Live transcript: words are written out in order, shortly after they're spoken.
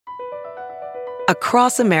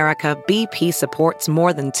Across America, BP supports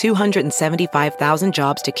more than 275,000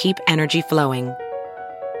 jobs to keep energy flowing.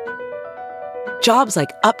 Jobs like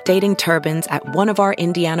updating turbines at one of our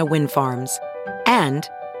Indiana wind farms and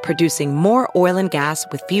producing more oil and gas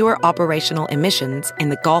with fewer operational emissions in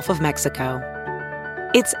the Gulf of Mexico.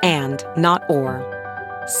 It's and, not or.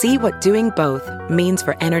 See what doing both means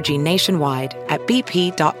for energy nationwide at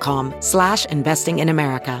bp.com/investing in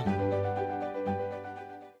America.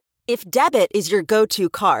 If debit is your go-to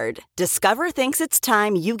card, Discover thinks it's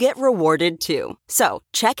time you get rewarded too. So,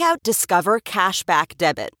 check out Discover Cashback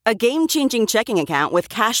Debit, a game-changing checking account with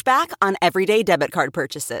cashback on everyday debit card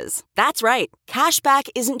purchases. That's right, cashback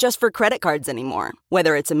isn't just for credit cards anymore.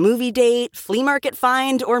 Whether it's a movie date, flea market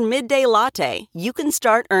find, or midday latte, you can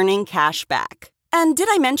start earning cash back. And did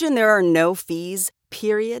I mention there are no fees,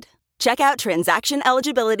 period? Check out transaction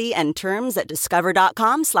eligibility and terms at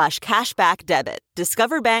discover.com/cashbackdebit.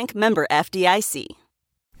 Discover Bank, member FDIC.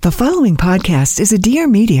 The following podcast is a Dear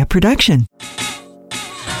Media production.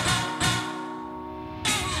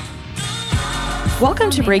 Welcome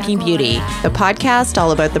to Breaking Beauty, the podcast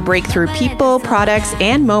all about the breakthrough people, products,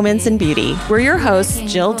 and moments in beauty. We're your hosts,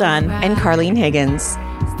 Jill Dunn and Carlene Higgins.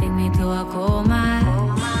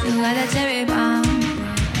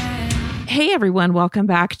 Hey everyone, welcome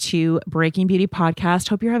back to Breaking Beauty Podcast.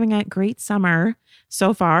 Hope you're having a great summer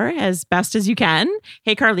so far, as best as you can.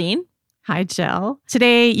 Hey Carlene. Hi, Jill.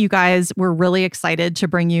 Today, you guys, we're really excited to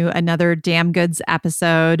bring you another Damn Goods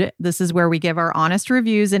episode. This is where we give our honest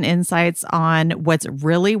reviews and insights on what's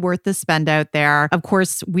really worth the spend out there. Of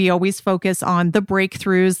course, we always focus on the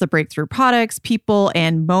breakthroughs, the breakthrough products, people,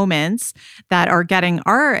 and moments that are getting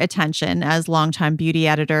our attention as longtime beauty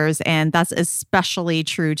editors. And that's especially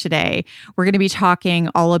true today. We're going to be talking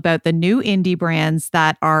all about the new indie brands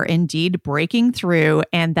that are indeed breaking through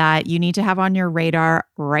and that you need to have on your radar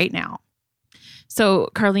right now. So,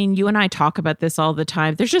 Carlene, you and I talk about this all the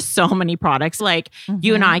time. There's just so many products.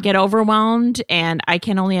 You and I get overwhelmed, and I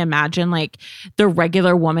can only imagine the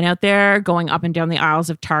regular woman out there going up and down the aisles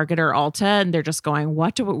of Target or Ulta, and they're just going,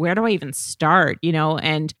 where do I even start?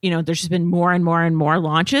 And there's just been more and more and more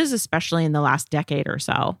launches, especially in the last decade or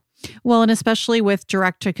so. Well, and especially with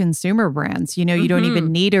direct-to-consumer brands, you don't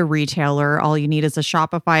even need a retailer. All you need is a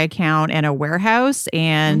Shopify account and a warehouse,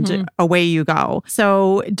 and away you go.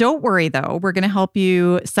 So don't worry, though. We're going to help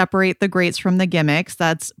you separate the greats from the gimmicks.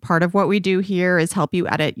 That's part of what we do here, is help you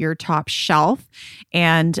edit your top shelf.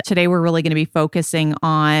 And today we're really going to be focusing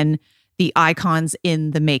on the icons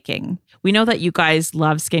in the making. We know that you guys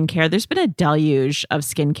love skincare. There's been a deluge of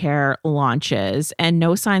skincare launches and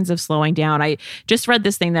no signs of slowing down. I just read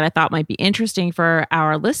this thing that I thought might be interesting for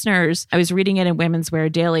our listeners. I was reading it in Women's Wear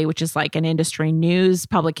Daily, which is like an industry news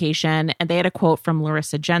publication. And they had a quote from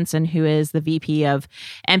Larissa Jensen, who is the VP of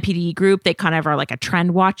NPD Group. They kind of are like a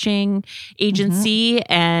trend watching agency.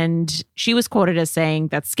 And she was quoted as saying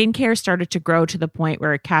that skincare started to grow to the point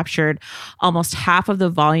where it captured almost half of the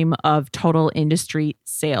volume of total industry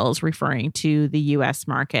sales, referring to the US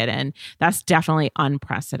market. And that's definitely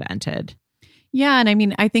unprecedented. Yeah.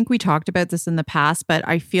 And I think we talked about this in the past, but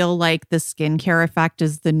I feel like the skincare effect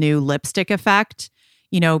is the new lipstick effect.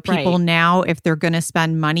 People now, if they're going to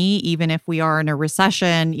spend money, even if we are in a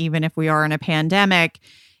recession, even if we are in a pandemic,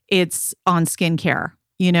 it's on skincare.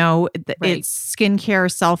 It's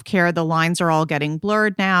skincare, self-care. The lines are all getting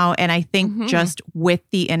blurred now. And I think just with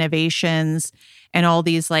the innovations and all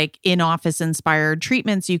these in-office inspired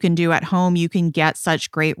treatments you can do at home, you can get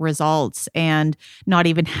such great results and not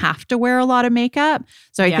even have to wear a lot of makeup.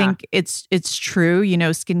 So I think it's true.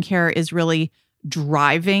 Skincare is really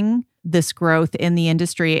driving this growth in the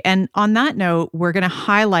industry. And on that note, we're going to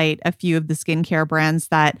highlight a few of the skincare brands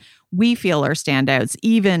that we feel are standouts,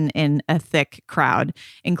 even in a thick crowd,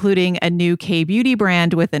 including a new K-beauty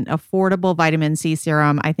brand with an affordable vitamin C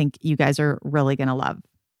serum I think you guys are really going to love.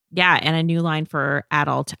 Yeah, and a new line for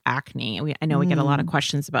adult acne. I know we get a lot of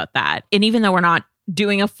questions about that. And even though we're not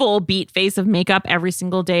doing a full beat face of makeup every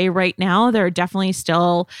single day right now, there are definitely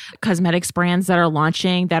still cosmetics brands that are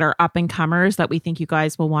launching that are up and comers that we think you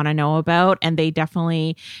guys will want to know about. And they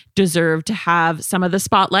definitely deserve to have some of the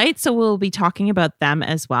spotlight. So we'll be talking about them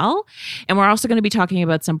as well. And we're also going to be talking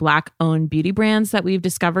about some Black owned beauty brands that we've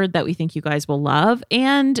discovered that we think you guys will love,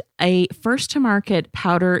 and a first to market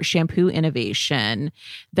powder shampoo innovation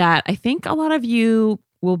that I think a lot of you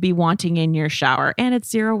will be wanting in your shower, and it's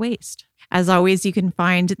zero waste. As always, you can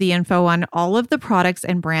find the info on all of the products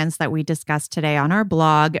and brands that we discussed today on our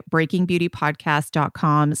blog,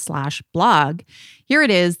 breakingbeautypodcast.com/blog. Here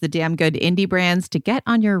it is, the damn good indie brands to get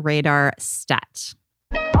on your radar stat.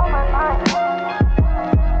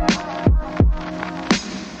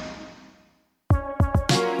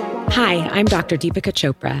 Hi, I'm Dr. Deepika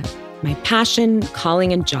Chopra. My passion,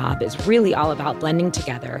 calling, and job is really all about blending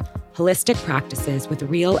together holistic practices with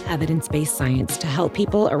real evidence-based science to help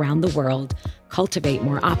people around the world cultivate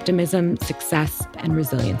more optimism, success, and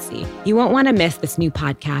resiliency. You won't want to miss this new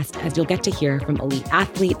podcast, as you'll get to hear from elite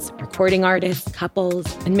athletes, recording artists, couples,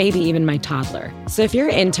 and maybe even my toddler. So if you're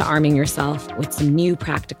into arming yourself with some new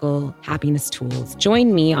practical happiness tools,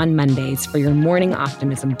 join me on Mondays for your morning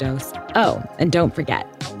optimism dose. Oh, and don't forget,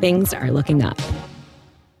 things are looking up.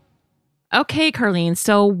 Okay, Carlene.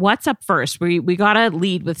 So what's up first? We got to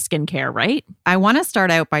lead with skincare, right? I want to start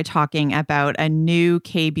out by talking about a new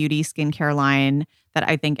K-Beauty skincare line that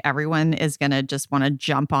I think everyone is going to just want to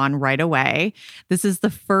jump on right away. This is the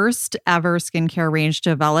first ever skincare range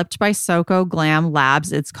developed by Soko Glam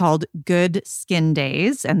Labs. It's called Good Skin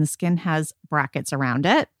Days, and the skin has brackets around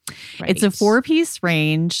it. Right. It's a 4-piece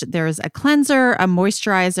range. There's a cleanser, a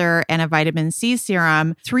moisturizer, and a vitamin C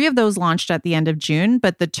serum. 3 of those launched at the end of June,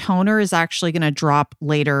 but the toner is actually going to drop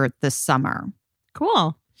later this summer.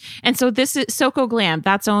 Cool. And so this is Soko Glam.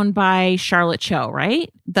 That's owned by Charlotte Cho,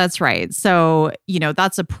 right? That's right. So,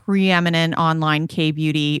 that's a preeminent online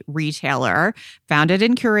K-beauty retailer, founded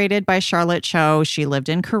and curated by Charlotte Cho. She lived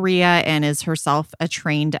in Korea and is herself a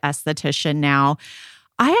trained esthetician now.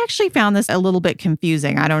 I actually found this a little bit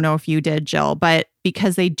confusing. I don't know if you did, Jill, but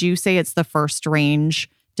because they do say it's the first range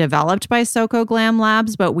developed by Soko Glam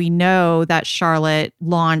Labs, but we know that Charlotte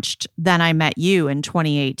launched Then I Met You in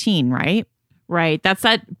 2018, right? Right. That's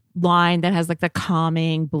that line that has like the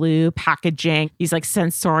calming blue packaging, these like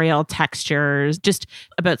sensorial textures, just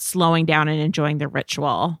about slowing down and enjoying the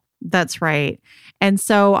ritual. That's right. And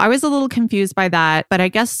so I was a little confused by that, but I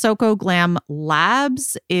guess Soko Glam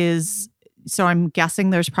Labs so I'm guessing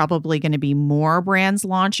there's probably going to be more brands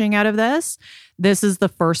launching out of this. This is the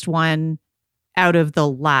first one out of the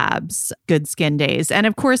labs, Good Skin Days. And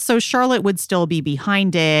of course, so Charlotte would still be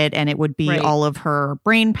behind it and it would be all of her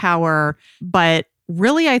brain power. But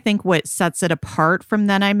really, I think what sets it apart from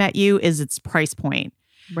Then I Met You is its price point.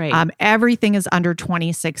 Right. Everything is under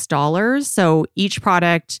 $26. So each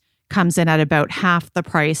product comes in at about half the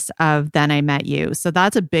price of Then I Met You. So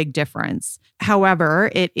that's a big difference. However,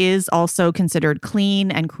 it is also considered clean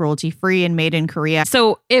and cruelty-free and made in Korea.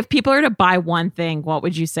 So if people are to buy one thing, what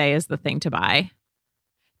would you say is the thing to buy?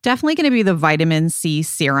 Definitely going to be the vitamin C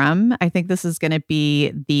serum. I think this is going to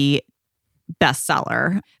be the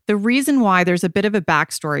bestseller. The reason why, there's a bit of a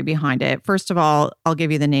backstory behind it. First of all, I'll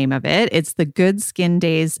give you the name of it. It's the Good Skin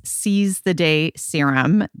Days Seize the Day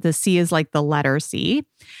Serum. The C is like the letter C.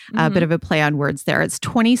 A bit of a play on words there. It's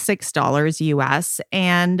 $26 US.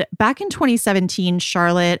 And back in 2017,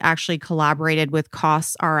 Charlotte actually collaborated with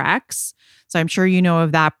COSRX. So I'm sure you know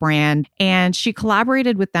of that brand. And she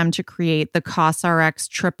collaborated with them to create the COSRX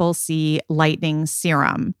Triple C Lightening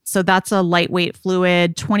Serum. So that's a lightweight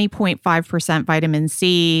fluid, 20.5% vitamin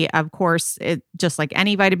C. Of course, it just like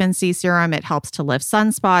any vitamin C serum, it helps to lift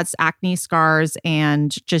sunspots, acne scars,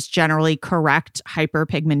 and just generally correct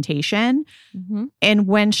hyperpigmentation. And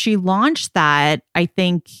when she launched that, I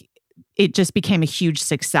think it just became a huge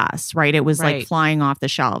success, right? It was like flying off the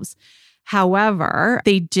shelves. However,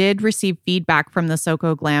 they did receive feedback from the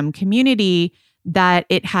Soko Glam community that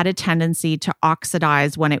it had a tendency to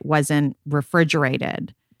oxidize when it wasn't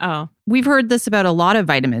refrigerated. Oh. We've heard this about a lot of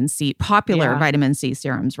vitamin C, popular vitamin C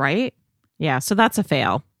serums, right? Yeah, so that's a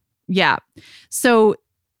fail. Yeah. So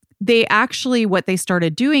they actually, what they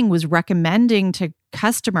started doing was recommending to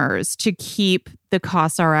customers to keep the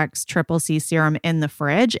COSRX Triple C serum in the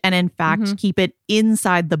fridge and in fact keep it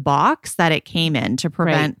inside the box that it came in to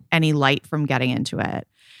prevent any light from getting into it.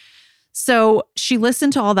 So she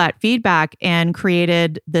listened to all that feedback and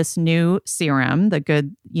created this new serum,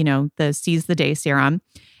 the Seize the Day serum.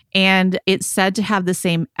 And it's said to have the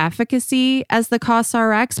same efficacy as the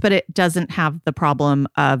COSRX, but it doesn't have the problem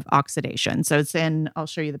of oxidation. So it's I'll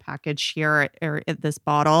show you the package here at this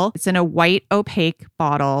bottle. It's in a white opaque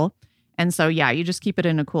bottle. And so, you just keep it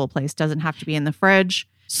in a cool place. Doesn't have to be in the fridge.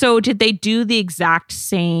 So did they do the exact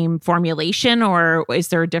same formulation, or is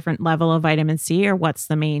there a different level of vitamin C, or what's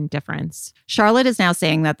the main difference? Charlotte is now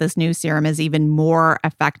saying that this new serum is even more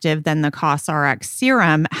effective than the COSRX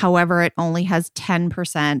serum. However, it only has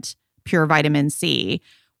 10% pure vitamin C,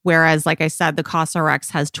 whereas, like I said, the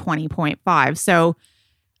COSRX has 20.5. So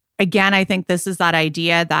again, I think this is that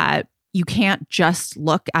idea that you can't just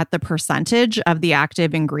look at the percentage of the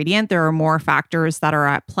active ingredient. There are more factors that are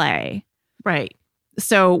at play. Right.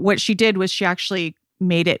 So what she did was she actually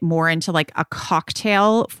made it more into like a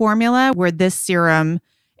cocktail formula where this serum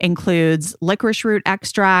includes licorice root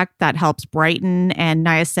extract that helps brighten and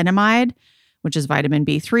niacinamide, which is vitamin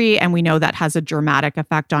B3. And we know that has a dramatic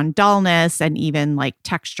effect on dullness and even like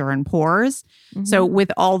texture and pores. So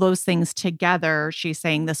with all those things together, she's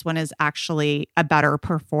saying this one is actually a better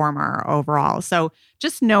performer overall. So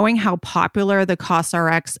just knowing how popular the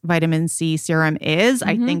COSRX vitamin C serum is,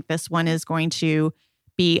 I think this one is going to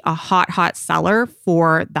be a hot seller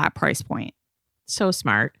for that price point. So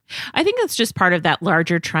smart. I think that's just part of that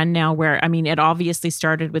larger trend now where, I mean, it obviously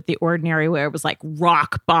started with The Ordinary where it was like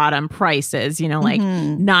rock bottom prices, you know, like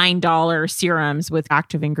 $9 serums with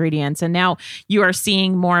active ingredients. And now you are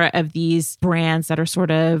seeing more of these brands that are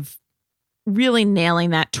sort of really nailing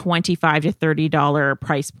that $25 to $30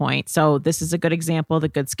 price point. So this is a good example. The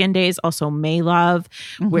Good Skin Days, also Maylove,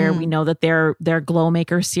 where we know that their Glow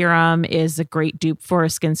Maker serum is a great dupe for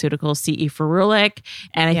SkinCeuticals CE Ferulic.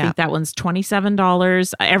 And I think that one's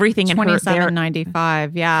 $27. Everything in her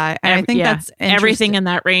 $27.95. Yeah. And I think that's everything in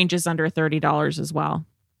that range is under $30 as well.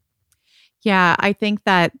 Yeah, I think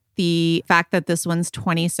that the fact that this one's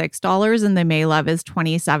 $26 and the Maylove is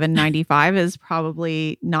 $27.95 is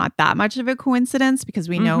probably not that much of a coincidence because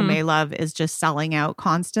we know Maylove is just selling out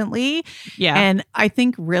constantly. Yeah. And I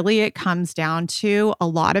think really it comes down to a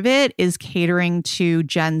lot of it is catering to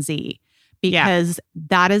Gen Z because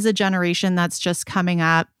that is a generation that's just coming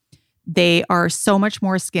up. They are so much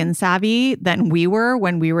more skin savvy than we were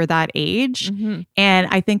when we were that age. And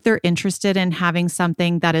I think they're interested in having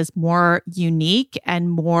something that is more unique and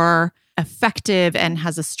more effective and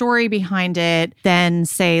has a story behind it than,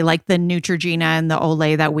 say, like the Neutrogena and the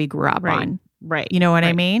Olay that we grew up on. Right. You know what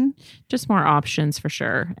I mean? Just more options for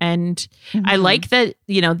sure. And I like that,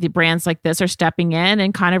 you know, the brands like this are stepping in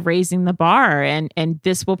and kind of raising the bar. And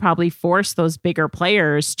this will probably force those bigger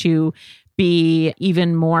players to be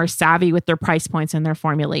even more savvy with their price points and their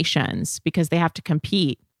formulations because they have to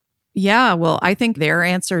compete. Yeah, well, I think their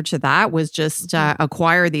answer to that was just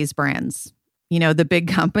acquire these brands. You know, the big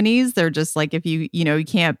companies, they're just like, if you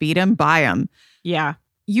can't beat them, buy them. Yeah.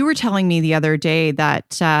 You were telling me the other day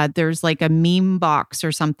that there's like a meme box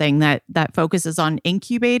or something that focuses on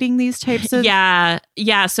incubating these types of...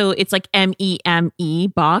 Yeah. So it's like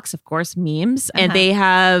MEME box, of course, memes. And they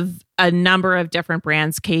have a number of different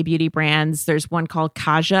brands, K-beauty brands. There's one called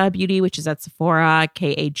Kaja Beauty, which is at Sephora,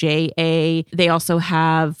 Kaja. They also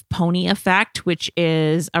have Pony Effect, which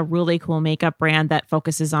is a really cool makeup brand that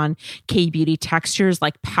focuses on K-beauty textures,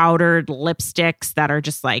 like powdered lipsticks that are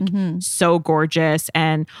just like so gorgeous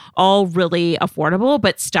and all really affordable,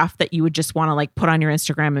 but stuff that you would just want to like put on your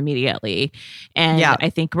Instagram immediately. And I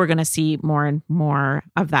think we're going to see more and more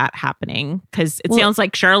of that happening because it sounds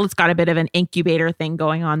like Charlotte's got a bit of an incubator thing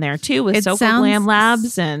going on there too with Soco Glam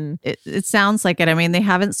Labs. And it sounds like it. I mean, they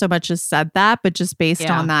haven't so much as said that, but just based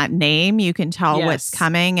on that name, you can tell what's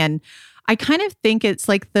coming. And I kind of think it's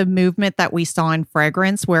like the movement that we saw in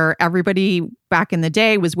fragrance where everybody back in the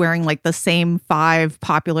day was wearing like the same 5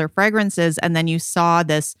 popular fragrances. And then you saw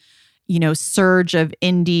this, you know, surge of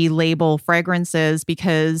indie label fragrances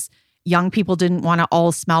because young people didn't want to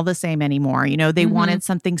all smell the same anymore. You know, they wanted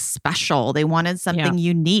something special. They wanted something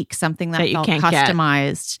unique, something that felt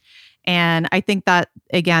customized. And I think that,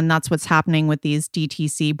 again, that's what's happening with these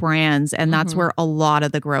DTC brands. And that's where a lot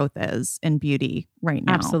of the growth is in beauty right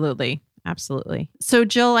now. Absolutely. So,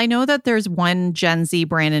 Jill, I know that there's one Gen Z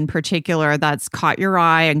brand in particular that's caught your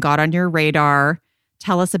eye and got on your radar.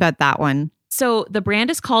 Tell us about that one. So the brand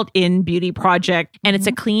is called In Beauty Project, and it's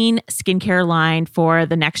a clean skincare line for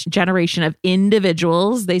the next generation of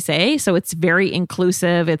individuals, they say. So it's very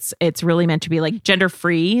inclusive. It's really meant to be like gender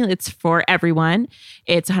free. It's for everyone.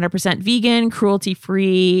 It's 100% vegan, cruelty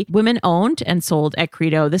free, women owned and sold at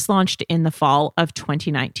Credo. This launched in the fall of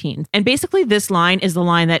 2019. And basically this line is the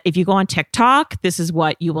line that if you go on TikTok, this is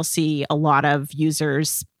what you will see a lot of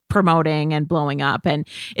users promoting and blowing up. And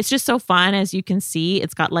it's just so fun. As you can see,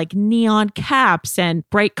 it's got like neon caps and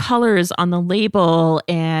bright colors on the label,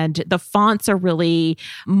 and the fonts are really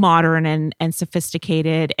modern and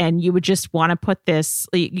sophisticated. And you would just want to put this,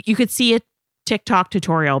 you could see a TikTok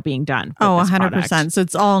tutorial being done. 100%. So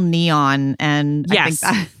it's all neon. And I think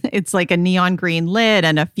that it's like a neon green lid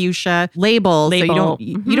and a fuchsia label. So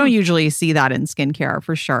you don't usually see that in skincare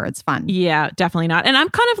for sure. It's fun. Yeah, definitely not. And I'm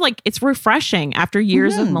kind of like, it's refreshing after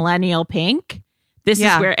years of millennial pink. This is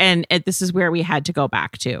where, and this is where we had to go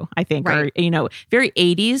back to, I think, or, you know, very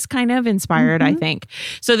 80s kind of inspired, I think.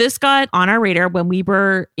 So this got on our radar when we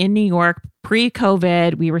were in New York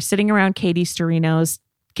pre-COVID. We were sitting around Katie Storino's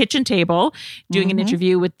kitchen table doing an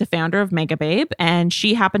interview with the founder of Megababe, and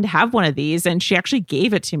she happened to have one of these, and she actually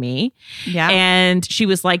gave it to me. Yeah. And she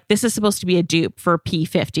was like, this is supposed to be a dupe for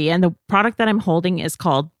P50. And the product that I'm holding is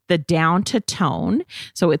called the Down to Tone.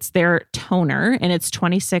 So it's their toner, and it's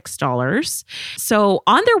 $26. So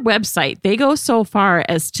on their website, they go so far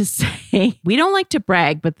as to say, we don't like to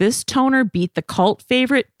brag, but this toner beat the cult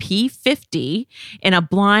favorite P50 in a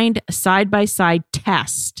blind side-by-side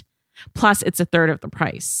test. Plus, it's a third of the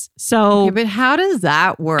price. So, okay, but how does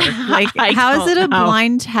that work? Like, how is it a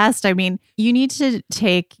blind test? I mean, you need to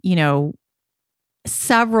take,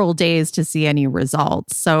 several days to see any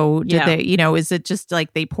results. So did they, is it just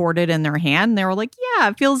like they poured it in their hand? And they were like, yeah,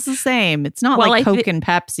 it feels the same. It's not like Coke and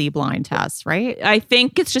Pepsi blind tests, right? I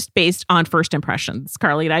think it's just based on first impressions,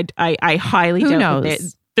 Carly. I highly doubt it.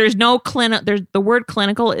 There's no the word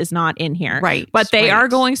clinical is not in here. Right. But they are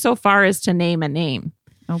going so far as to name a name.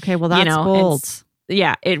 Okay, well, that's bold.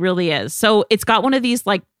 Yeah, it really is. So it's got one of these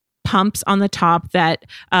like pumps on the top that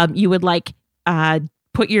you would like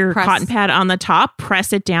put your cotton pad on the top,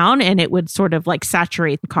 press it down, and it would sort of like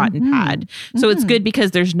saturate the cotton pad. So it's good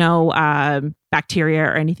because there's no bacteria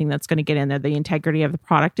or anything that's going to get in there. The integrity of the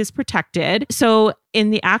product is protected. So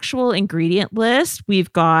in the actual ingredient list,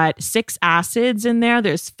 we've got 6 acids in there.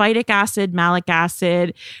 There's phytic acid, malic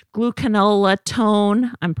acid,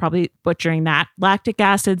 glucanolactone. I'm probably butchering that. Lactic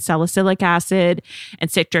acid, salicylic acid,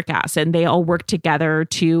 and citric acid. And they all work together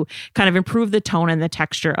to kind of improve the tone and the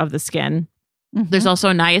texture of the skin. There's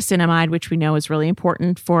also niacinamide, which we know is really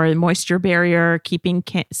important for moisture barrier, keeping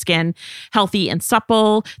skin healthy and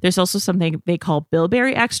supple. There's also something they call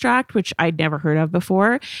bilberry extract, which I'd never heard of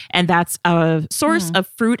before. And that's a source of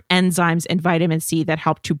fruit enzymes and vitamin C that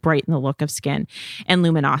help to brighten the look of skin and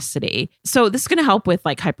luminosity. So this is going to help with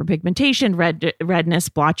like hyperpigmentation, redness,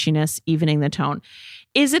 blotchiness, evening the tone.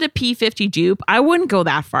 Is it a P50 dupe? I wouldn't go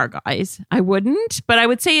that far, guys. I wouldn't, but I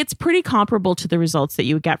would say it's pretty comparable to the results that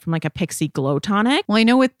you would get from like a Pixie Glow Tonic. Well, I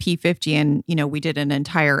know with P50, and we did an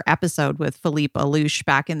entire episode with Philippe Alouche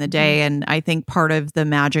back in the day, and I think part of the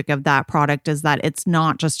magic of that product is that it's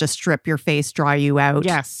not just a strip your face, dry you out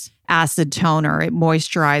acid toner. It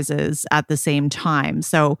moisturizes at the same time.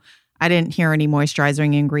 So I didn't hear any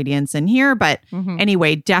moisturizing ingredients in here, but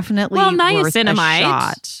anyway, definitely worth a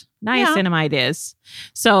shot. Niacinamide is.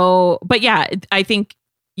 So, but yeah, I think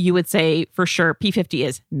you would say for sure P50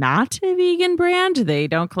 is not a vegan brand. They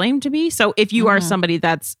don't claim to be. So if you are somebody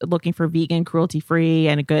that's looking for vegan, cruelty-free,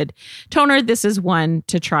 and a good toner, this is one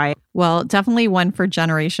to try. Well, definitely one for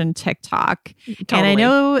Generation TikTok. Totally. And I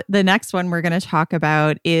know the next one we're going to talk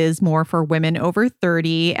about is more for women over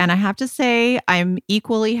 30. And I have to say, I'm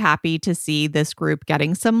equally happy to see this group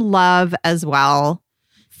getting some love as well.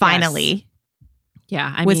 Finally. Yes.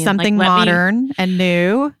 Yeah, with something like, modern and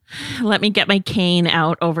new. Let me get my cane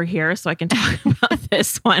out over here so I can talk about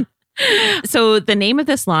this one. So the name of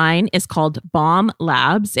this line is called Balm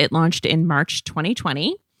Labs. It launched in March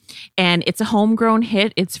 2020. And it's a homegrown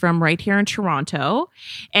hit. It's from right here in Toronto.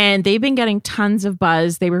 And they've been getting tons of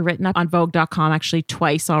buzz. They were written up on Vogue.com actually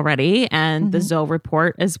twice already, and the Zoe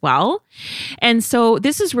Report as well. And so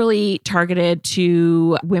this is really targeted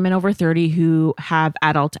to women over 30 who have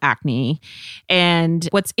adult acne. And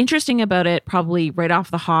what's interesting about it, probably right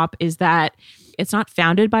off the hop, is that it's not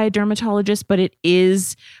founded by a dermatologist, but it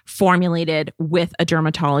is formulated with a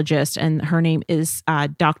dermatologist, and her name is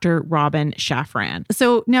Dr. Robin Shafran.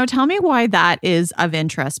 So now tell me why that is of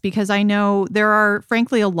interest, because I know there are,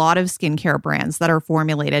 frankly, a lot of skincare brands that are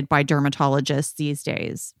formulated by dermatologists these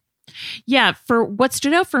days. Yeah, for what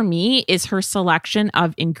stood out for me is her selection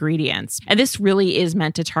of ingredients. And this really is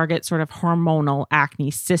meant to target sort of hormonal acne,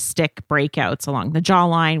 cystic breakouts along the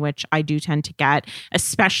jawline, which I do tend to get,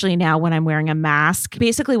 especially now when I'm wearing a mask.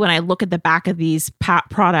 Basically, when I look at the back of these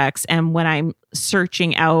products and when I'm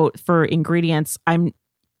searching out for ingredients, I'm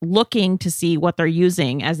looking to see what they're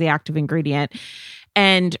using as the active ingredient.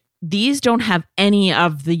 And these don't have any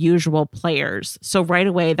of the usual players. So right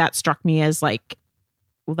away, that struck me as like,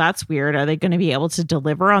 well, that's weird. Are they going to be able to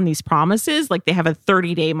deliver on these promises? Like they have a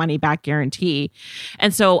 30-day money back guarantee.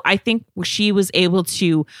 And so I think she was able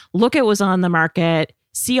to look at what's on the market,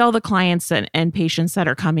 see all the clients and patients that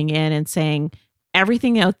are coming in and saying,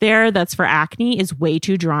 everything out there that's for acne is way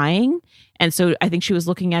too drying. And so I think she was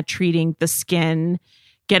looking at treating the skin,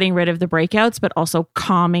 getting rid of the breakouts, but also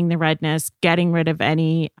calming the redness, getting rid of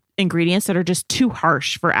any ingredients that are just too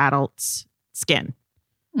harsh for adults' skin.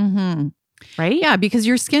 Right? Yeah, because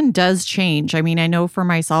your skin does change. I mean, I know for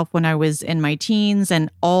myself when I was in my teens and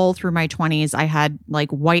all through my 20s, I had like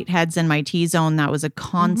whiteheads in my T-zone. That was a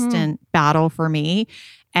constant battle for me.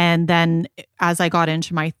 And then as I got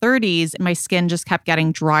into my 30s, my skin just kept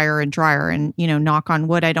getting drier and drier. And, knock on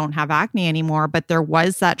wood, I don't have acne anymore. But there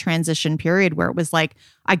was that transition period where it was like,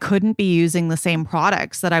 I couldn't be using the same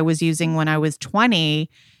products that I was using when I was 20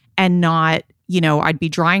 and not, I'd be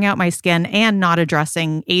drying out my skin and not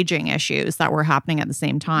addressing aging issues that were happening at the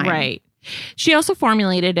same time. Right. She also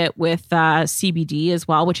formulated it with CBD as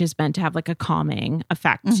well, which is meant to have like a calming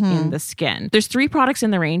effect in the skin. There's 3 products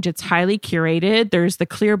in the range. It's highly curated. There's the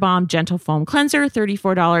Clear Balm Gentle Foam Cleanser,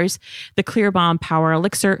 $34. The Clear Balm Power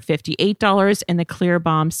Elixir, $58. And the Clear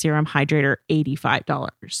Balm Serum Hydrator,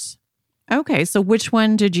 $85. Okay. So which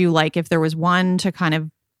one did you like? If there was one to kind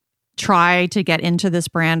of try to get into this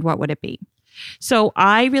brand, what would it be? So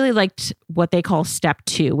I really liked what they call step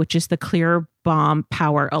 2, which is the Clear Balm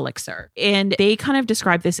Power Elixir. And they kind of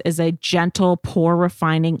describe this as a gentle, pore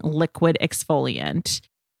refining liquid exfoliant.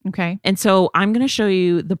 Okay. And so I'm going to show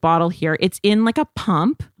you the bottle here. It's in like a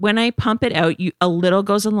pump. When I pump it out, a little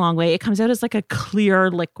goes a long way. It comes out as like a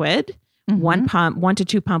clear liquid. One to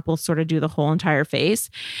 2 pump will sort of do the whole entire face.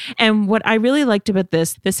 And what I really liked about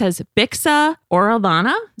this has Bixa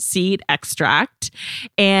orellana seed extract.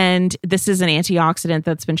 And this is an antioxidant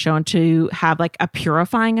that's been shown to have like a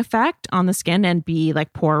purifying effect on the skin and be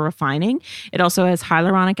like pore refining. It also has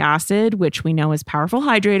hyaluronic acid, which we know is powerful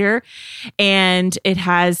hydrator. And it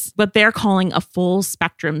has what they're calling a full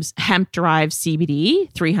spectrum hemp-derived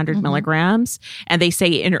CBD, 300 milligrams. And they say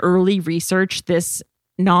in early research, this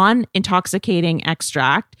non-intoxicating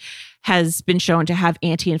extract has been shown to have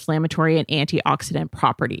anti-inflammatory and antioxidant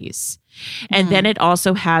properties. And then it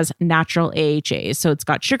also has natural AHAs. So it's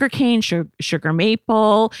got sugarcane, sugar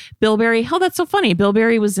maple, bilberry. Oh, that's so funny.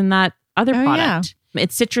 Bilberry was in that other product. Yeah.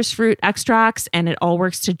 It's citrus fruit extracts, and it all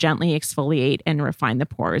works to gently exfoliate and refine the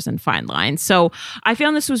pores and fine lines. So I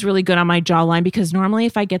found this was really good on my jawline because normally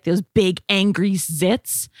if I get those big angry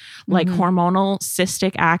zits, like hormonal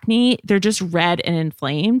cystic acne, they're just red and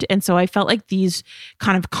inflamed. And so I felt like these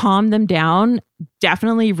kind of calmed them down,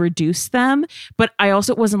 definitely reduced them. But I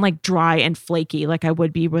also wasn't like dry and flaky like I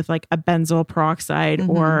would be with like a benzoyl peroxide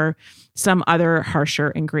or some other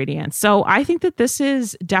harsher ingredients. So I think that this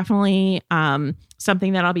is definitely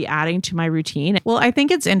something that I'll be adding to my routine. Well, I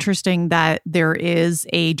think it's interesting that there is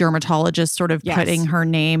a dermatologist sort of putting her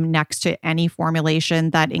name next to any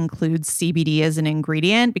formulation that includes CBD as an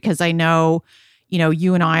ingredient, because I know,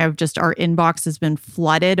 you and I have just, our inbox has been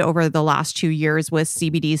flooded over the last 2 years with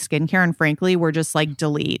CBD skincare. And frankly, we're just like,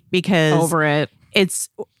 delete, because over it. It's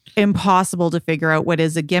impossible to figure out what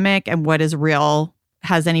is a gimmick and what is real,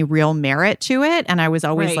 has any real merit to it. And I was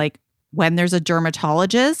always like, when there's a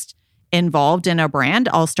dermatologist involved in a brand,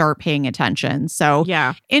 I'll start paying attention. So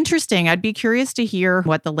interesting. I'd be curious to hear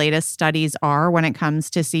what the latest studies are when it comes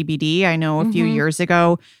to CBD. I know a few years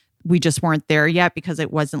ago, we just weren't there yet because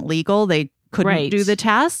it wasn't legal. They couldn't do the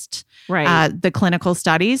test, the clinical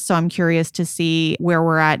studies. So I'm curious to see where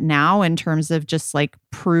we're at now in terms of just like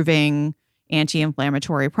proving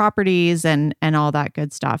anti-inflammatory properties and all that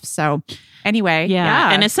good stuff. So anyway,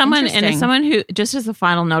 and as someone who, just as a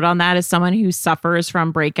final note on that, as someone who suffers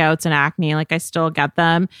from breakouts and acne, like I still get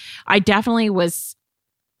them, I definitely was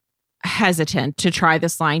hesitant to try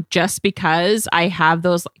this line just because I have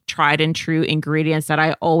those like tried and true ingredients that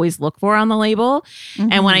I always look for on the label.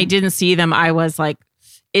 And when I didn't see them, I was like,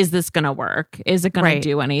 is this going to work? Is it going to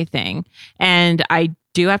do anything? And I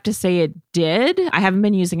do have to say it did. I haven't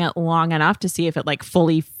been using it long enough to see if it like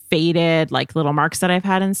fully faded, like little marks that I've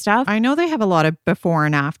had and stuff. I know they have a lot of before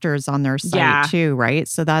and afters on their site too, right?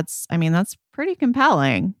 So that's pretty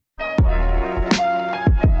compelling.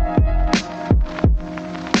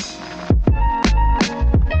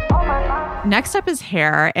 Next up is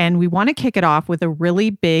hair, and we want to kick it off with a really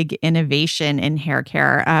big innovation in hair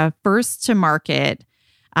care, first to market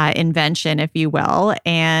invention, if you will.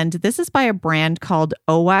 And this is by a brand called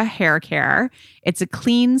OA Hair Care. It's a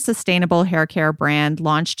clean, sustainable hair care brand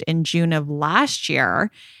launched in June of last year.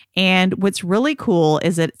 And what's really cool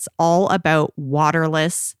is it's all about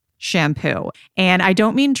waterless shampoo. And I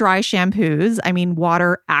don't mean dry shampoos, I mean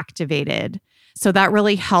water activated. So that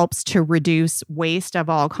really helps to reduce waste of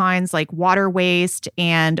all kinds, like water waste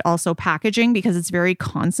and also packaging, because it's very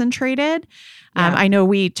concentrated. I know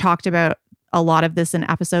we talked about a lot of this in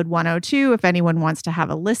episode 102. If anyone wants to have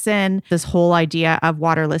a listen, this whole idea of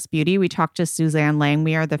waterless beauty, we talked to Suzanne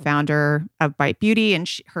Langmuir, the founder of Bite Beauty, and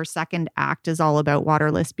her second act is all about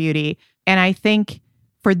waterless beauty. And I think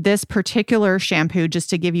for this particular shampoo, just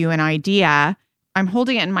to give you an idea, I'm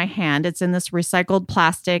holding it in my hand. It's in this recycled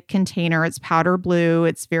plastic container. It's powder blue.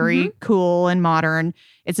 It's very cool and modern.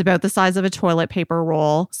 It's about the size of a toilet paper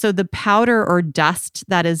roll. So the powder or dust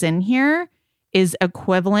that is in here is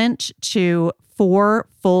equivalent to 4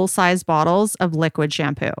 full-size bottles of liquid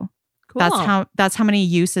shampoo. Cool. That's how many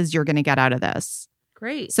uses you're going to get out of this.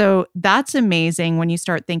 Great. So that's amazing when you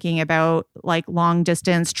start thinking about like long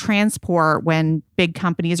distance transport, when big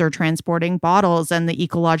companies are transporting bottles and the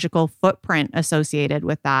ecological footprint associated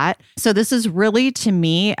with that. So this is really, to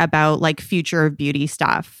me, about like future of beauty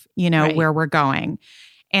stuff, Right. where we're going.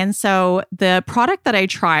 And so the product that I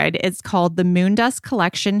tried, it's called the Moondust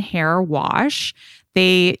Collection Hair Wash.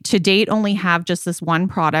 They, to date, only have just this one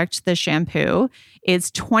product, the shampoo. It's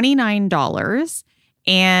 $29.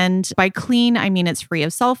 And by clean, I mean it's free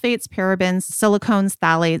of sulfates, parabens, silicones,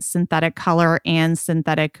 phthalates, synthetic color, and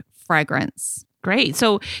synthetic fragrance. Great.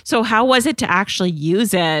 So how was it to actually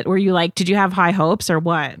use it? Were you like, did you have high hopes or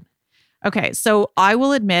what? Okay, so I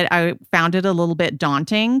will admit I found it a little bit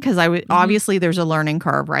daunting because obviously there's a learning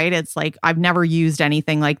curve, right? It's like I've never used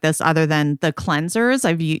anything like this other than the cleansers.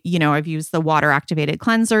 I've used the water activated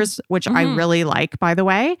cleansers, which I really like, by the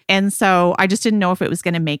way. And so I just didn't know if it was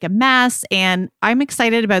going to make a mess. And I'm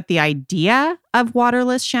excited about the idea of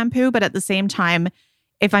waterless shampoo, but at the same time,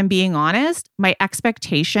 if I'm being honest, my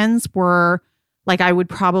expectations were like I would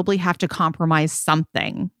probably have to compromise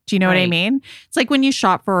something. Do you know what I mean? It's like when you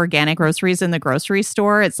shop for organic groceries in the grocery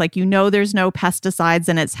store, it's like, there's no pesticides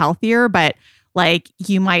and it's healthier, but like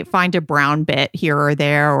you might find a brown bit here or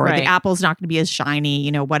there, or the apple's not going to be as shiny,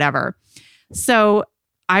 whatever. So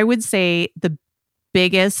I would say the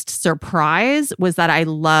biggest surprise was that I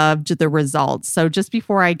loved the results. So just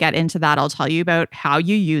before I get into that, I'll tell you about how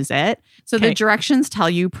you use it. So the directions tell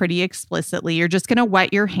you pretty explicitly, you're just going to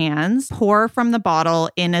wet your hands, pour from the bottle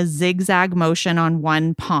in a zigzag motion on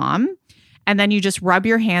one palm, and then you just rub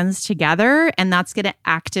your hands together, and that's going to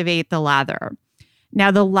activate the lather. Now,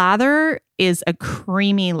 the lather is a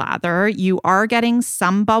creamy lather. You are getting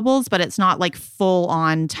some bubbles, but it's not like full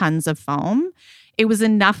on tons of foam. It was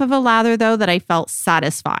enough of a lather, though, that I felt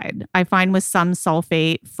satisfied. I find with some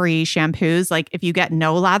sulfate-free shampoos, like if you get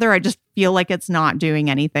no lather, I just feel like it's not doing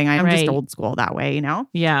anything. I'm just old school that way,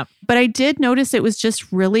 Yeah. But I did notice it was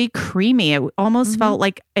just really creamy. It almost felt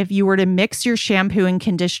like if you were to mix your shampoo and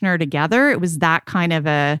conditioner together, it was that kind of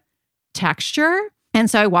a texture. And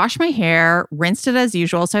so I washed my hair, rinsed it as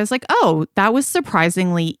usual. So I was like, oh, that was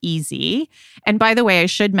surprisingly easy. And by the way, I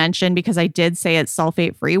should mention, because I did say it's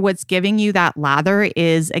sulfate free, what's giving you that lather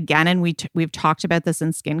is, again, and we've talked about this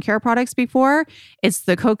in skincare products before, it's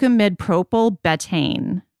the cocamidopropyl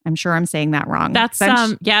betaine. I'm sure I'm saying that wrong. That's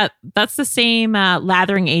that's the same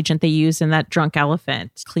lathering agent they use in that Drunk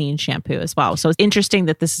Elephant clean shampoo as well. So it's interesting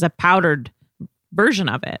that this is a powdered version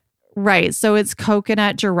of it. Right. So it's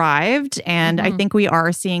coconut derived. And I think we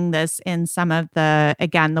are seeing this in some of the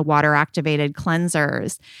water activated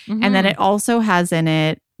cleansers. And then it also has in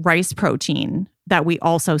it rice protein that we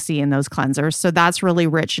also see in those cleansers. So that's really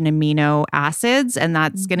rich in amino acids, and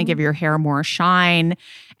that's going to give your hair more shine.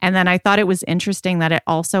 And then I thought it was interesting that it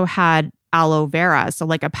also had aloe vera. So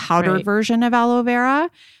like a powdered version of aloe vera.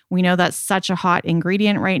 We know that's such a hot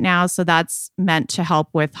ingredient right now. So that's meant to help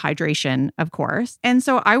with hydration, of course. And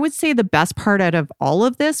so I would say the best part out of all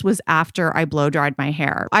of this was after I blow dried my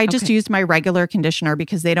hair. I just used my regular conditioner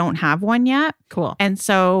because they don't have one yet. Cool. And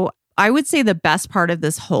so I would say the best part of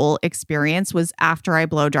this whole experience was after I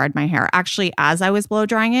blow dried my hair. Actually, as I was blow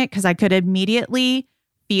drying it, because I could immediately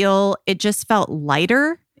feel it just felt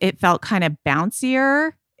lighter. It felt kind of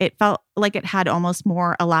bouncier. It felt like it had almost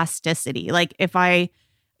more elasticity. Like if I'm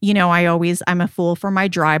a fool for my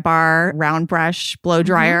Dry Bar round brush blow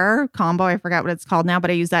dryer combo. I forgot what it's called now, but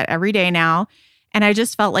I use that every day now. And I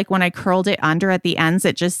just felt like when I curled it under at the ends,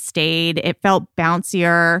 it just stayed. It felt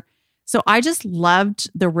bouncier. So I just loved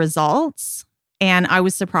the results. And I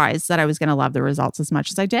was surprised that I was going to love the results as much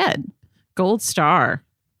as I did. Gold star.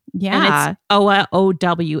 Yeah. And it's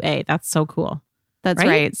OWA. That's so cool. That's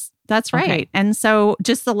right. That's right. Okay. And so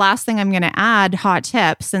just the last thing I'm going to add, hot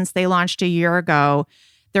tip, since they launched a year ago,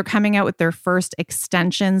 they're coming out with their first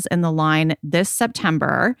extensions in the line this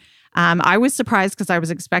September. I was surprised because I was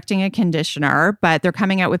expecting a conditioner, but they're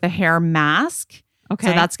coming out with a hair mask. Okay.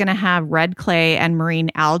 So that's going to have red clay and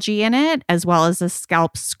marine algae in it, as well as a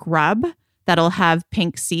scalp scrub that'll have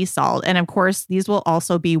pink sea salt. And of course, these will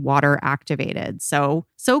also be water activated. So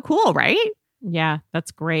cool, right? Yeah,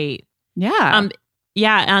 that's great. Yeah.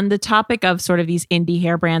 Yeah, on the topic of sort of these indie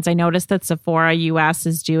hair brands, I noticed that Sephora US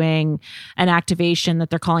is doing an activation that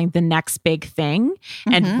they're calling the next big thing.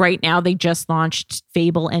 And right now they just launched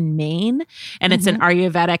Fable and Mane. And it's an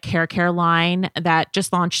Ayurvedic hair care line that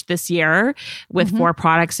just launched this year with 4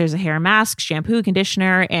 products. There's a hair mask, shampoo,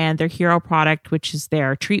 conditioner, and their hero product, which is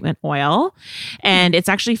their treatment oil. And it's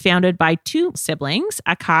actually founded by 2 siblings,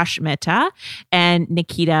 Akash Mehta and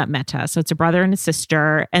Nikita Mehta. So it's a brother and a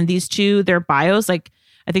sister. And these two, their bios, like,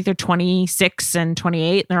 I think they're 26 and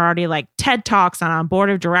 28. And they're already like TED Talks on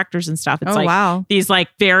board of directors and stuff. It's these like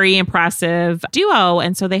very impressive duo.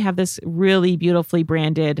 And so they have this really beautifully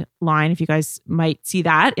branded line. If you guys might see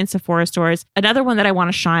that in Sephora stores. Another one that I want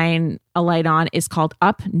to shine a light on is called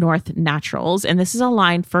Up North Naturals. And this is a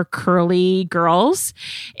line for curly girls.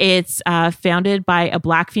 It's founded by a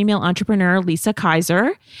Black female entrepreneur, Lisa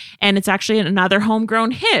Kaiser. And it's actually another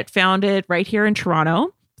homegrown hit founded right here in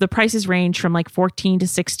Toronto. The prices range from like $14 to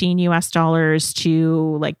 $16 US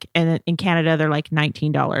to like, and in Canada, they're like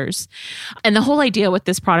 $19. And the whole idea with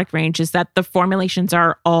this product range is that the formulations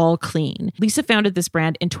are all clean. Lisa founded this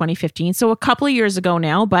brand in 2015, so a couple of years ago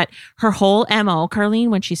now, but her whole MO, Carlene,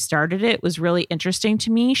 when she started it, was really interesting to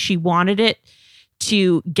me. She wanted it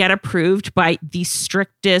to get approved by the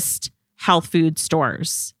strictest health food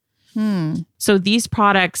stores. So these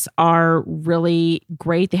products are really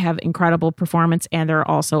great. They have incredible performance and they're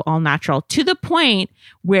also all natural, to the point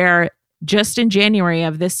where just in January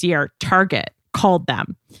of this year, Target called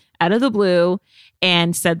them out of the blue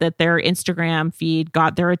and said that their Instagram feed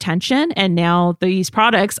got their attention. And now these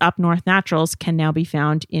products, Up North Naturals, can now be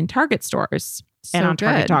found in Target stores. And on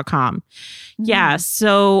Target.com. Yeah.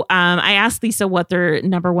 So I asked Lisa what their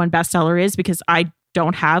number 1 bestseller is because I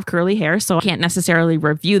don't have curly hair, so I can't necessarily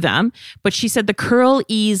review them. But she said the Curl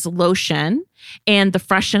Ease lotion and the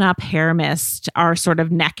Freshen Up hair mist are sort of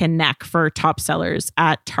neck and neck for top sellers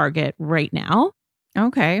at Target right now.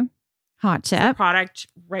 Okay. Hot tip. The product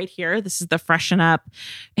right here. This is the Freshen Up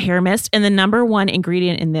hair mist. And the number 1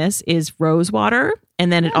 ingredient in this is rose water. And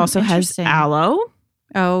then it also has aloe.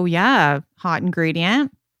 Oh, yeah. Hot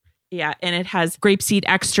ingredient. Yeah, and it has grapeseed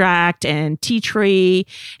extract and tea tree.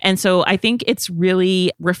 And so I think it's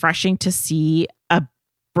really refreshing to see a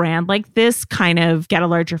brand like this kind of get a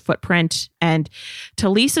larger footprint. And to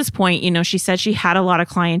Lisa's point, you know, she said she had a lot of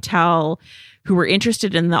clientele who were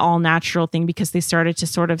interested in the all natural thing because they started to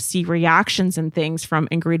sort of see reactions and things from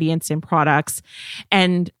ingredients and products.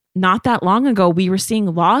 And not that long ago, we were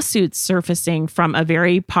seeing lawsuits surfacing from a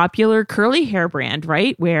very popular curly hair brand,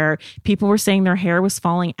 right? Where people were saying their hair was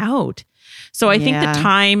falling out. So I think the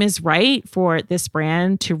time is right for this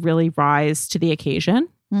brand to really rise to the occasion.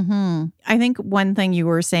 I think one thing you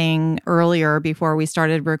were saying earlier before we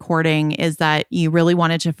started recording is that you really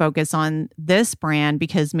wanted to focus on this brand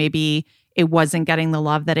because maybe it wasn't getting the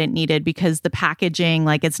love that it needed because the packaging,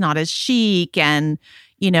 like it's not as chic and,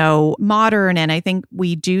 you know, modern. And I think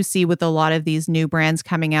we do see with a lot of these new brands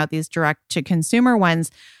coming out, these direct to consumer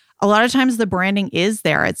ones, a lot of times the branding is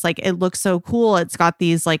there. It's like, it looks so cool. It's got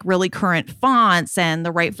these like really current fonts and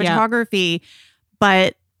the right photography.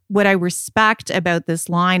 But what I respect about this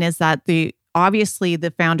line is that obviously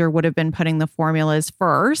the founder would have been putting the formulas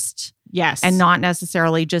first. Yes. And not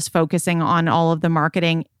necessarily just focusing on all of the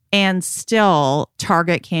marketing. And still,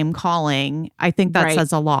 Target came calling. I think that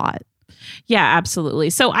says a lot. Yeah, absolutely.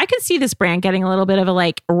 So I could see this brand getting a little bit of a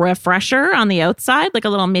like refresher on the outside, like a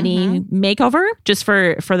little mini makeover just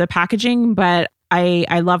for the packaging. But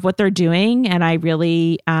I love what they're doing and I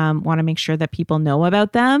really want to make sure that people know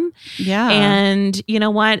about them. Yeah. And you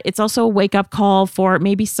know what? It's also a wake up call for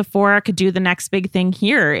maybe Sephora could do the next big thing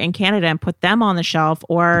here in Canada and put them on the shelf,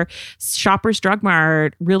 or Shoppers Drug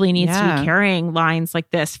Mart really needs to be carrying lines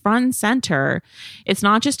like this front and center. It's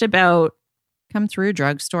not just about come through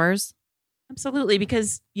drugstores. Absolutely.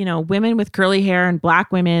 Because, you know, women with curly hair and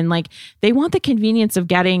Black women, like they want the convenience of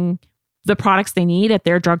getting the products they need at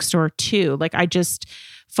their drugstore too. Like I just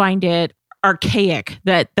find it archaic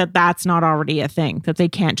that's not already a thing, that they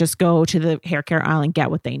can't just go to the hair care aisle and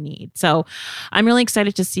get what they need. So I'm really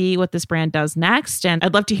excited to see what this brand does next. And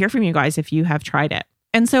I'd love to hear from you guys if you have tried it.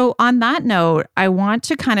 And so on that note, I want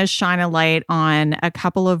to kind of shine a light on a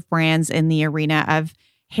couple of brands in the arena of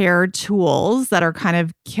hair tools that are kind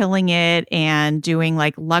of killing it and doing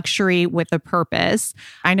like luxury with a purpose.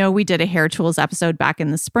 I know we did a hair tools episode back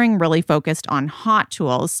in the spring, really focused on hot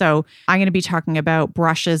tools. So I'm going to be talking about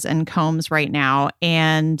brushes and combs right now.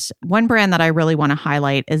 And one brand that I really want to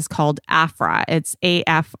highlight is called Afra. It's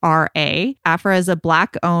AFRA. Afra is a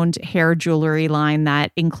Black-owned hair jewelry line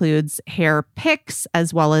that includes hair picks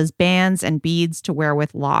as well as bands and beads to wear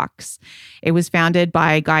with locks. It was founded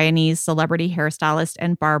by Guyanese celebrity hairstylist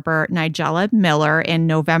and barber Nigella Miller in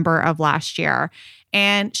November of last year.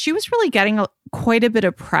 And she was really getting quite a bit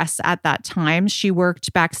of press at that time. She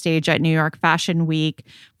worked backstage at New York Fashion Week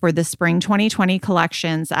for the spring 2020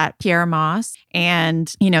 collections at Pierre Moss.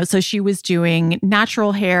 And, so she was doing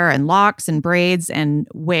natural hair and locks and braids and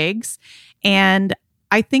wigs. And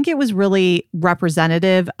I think it was really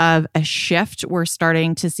representative of a shift we're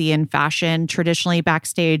starting to see in fashion. Traditionally,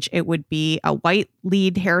 backstage, it would be a white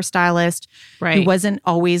lead hairstylist who wasn't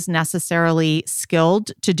always necessarily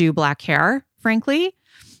skilled to do black hair, frankly.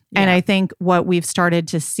 Yeah. And I think what we've started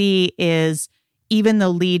to see is even the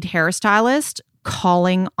lead hairstylist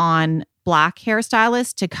calling on black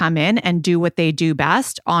hairstylists to come in and do what they do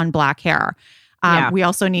best on black hair. We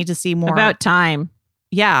also need to see more. About time.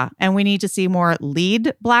 Yeah. And we need to see more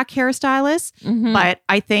lead black hairstylists. Mm-hmm. But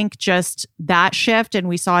I think just that shift, and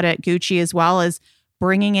we saw it at Gucci as well, is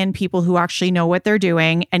bringing in people who actually know what they're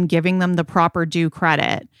doing and giving them the proper due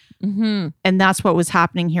credit. Mm-hmm. And that's what was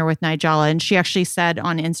happening here with Nigella. And she actually said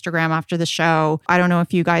on Instagram after the show, I don't know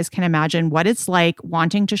if you guys can imagine what it's like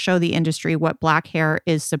wanting to show the industry what black hair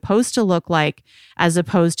is supposed to look like as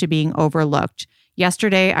opposed to being overlooked.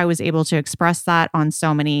 Yesterday, I was able to express that on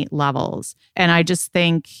so many levels. And I just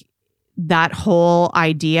think that whole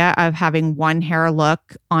idea of having one hair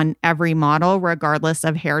look on every model, regardless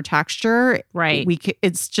of hair texture,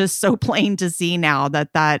 it's just so plain to see now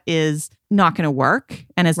that is not going to work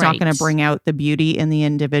and it's not going to bring out the beauty in the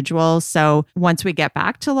individual. So once we get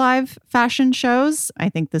back to live fashion shows, I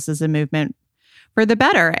think this is a movement for the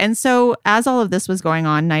better. And so as all of this was going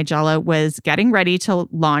on, Nigella was getting ready to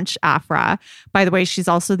launch Afra. By the way, she's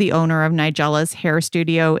also the owner of Nigella's hair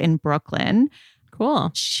studio in Brooklyn.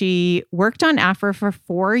 Cool. She worked on Afra for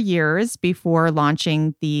 4 years before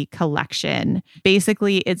launching the collection.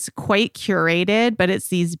 Basically, it's quite curated, but it's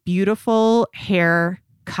these beautiful hair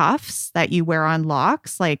cuffs that you wear on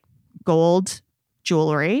locks, like gold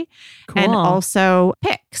jewelry, and also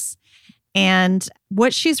picks. And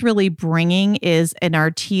what she's really bringing is an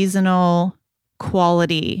artisanal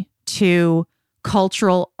quality to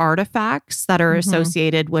cultural artifacts that are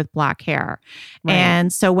associated with black hair. Right.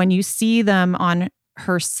 And so when you see them on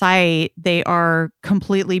her site, they are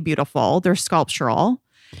completely beautiful. They're sculptural.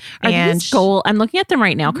 Are these gold? I'm looking at them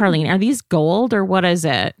right now, Carlene. Are these gold or what is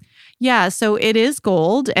it? Yeah, so it is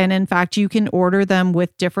gold. And in fact, you can order them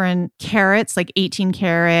with different carats, like 18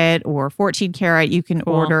 karat or 14 karat. You can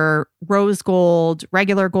order rose gold,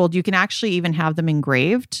 regular gold. You can actually even have them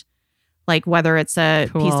engraved, like whether it's a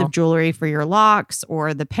piece of jewelry for your locks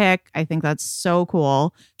or the pick. I think that's so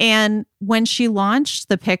cool. And when she launched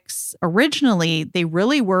the picks originally, they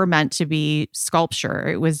really were meant to be sculpture.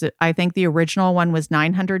 It was, I think the original one was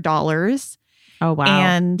 $900. Oh, wow.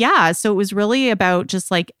 And yeah, so it was really about just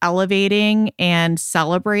like elevating and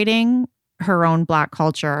celebrating her own black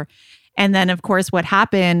culture. And then, of course, what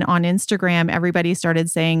happened on Instagram, everybody started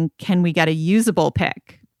saying, can we get a usable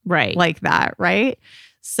pick? Right. Like that, right?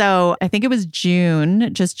 So I think it was June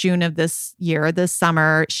of this year, this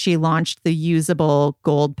summer, she launched the usable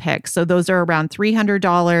gold picks. So those are around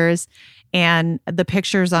 $300. And the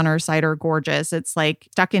pictures on her site are gorgeous. It's like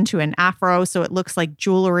stuck into an afro, so it looks like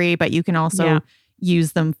jewelry, but you can also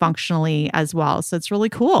use them functionally as well. So it's really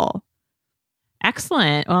cool.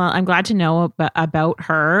 Excellent. Well, I'm glad to know about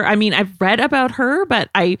her. I mean, I've read about her, but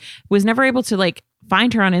I was never able to like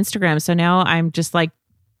find her on Instagram. So now I'm just like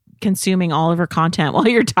consuming all of her content while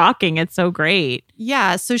you're talking. It's so great.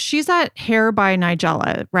 Yeah. So she's at Hair by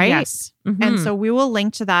Nigella, right? Yes. Mm-hmm. And so we will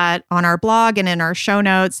link to that on our blog and in our show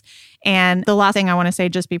notes. And the last thing I want to say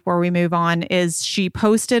just before we move on is she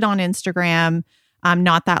posted on Instagram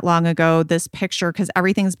not that long ago this picture, because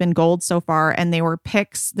everything's been gold so far. And they were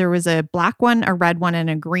pics. There was a black one, a red one, and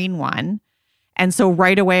a green one. And so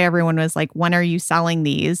right away, everyone was like, when are you selling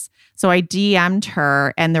these? So I DM'd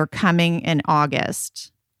her and they're coming in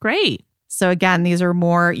August. Great. So again, these are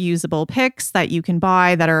more usable pics that you can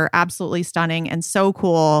buy that are absolutely stunning and so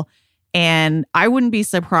cool. And I wouldn't be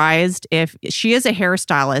surprised if she is a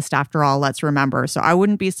hairstylist after all, let's remember. So I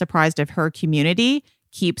wouldn't be surprised if her community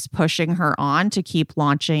keeps pushing her on to keep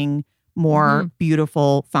launching more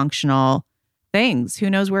beautiful, functional things. Who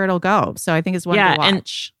knows where it'll go? So I think it's one to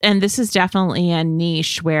watch. And this is definitely a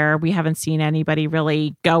niche where we haven't seen anybody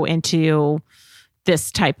really go into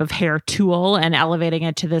this type of hair tool and elevating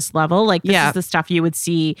it to this level. Like this is the stuff you would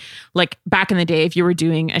see like back in the day if you were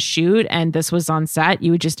doing a shoot and this was on set,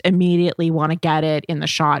 you would just immediately want to get it in the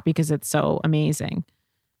shot because it's so amazing.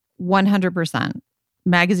 100%.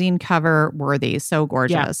 Magazine cover worthy. So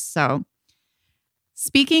gorgeous. Yeah. So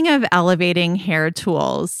speaking of elevating hair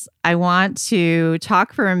tools, I want to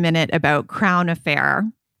talk for a minute about Crown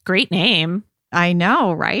Affair. Great name. I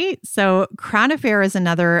know, right? So Crown Affair is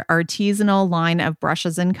another artisanal line of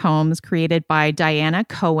brushes and combs created by Diana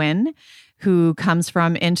Cohen, who comes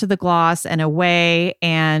from Into the Gloss and Away,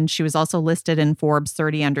 and she was also listed in Forbes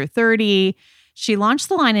 30 Under 30. She launched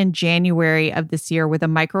the line in January of this year with a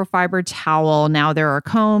microfiber towel. Now there are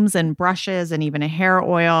combs and brushes and even a hair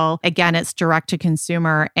oil. Again, it's direct to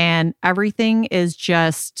consumer, and everything is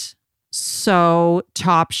just so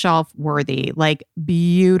top shelf worthy, like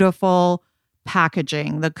beautiful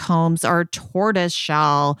packaging. The combs are tortoise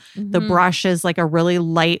shell. The brush is like a really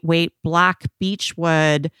lightweight black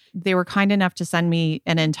beechwood. They were kind enough to send me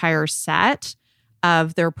an entire set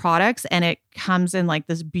of their products, and it comes in like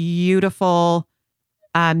this beautiful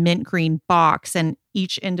mint green box, and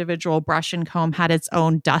each individual brush and comb had its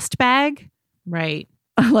own dust bag. Right.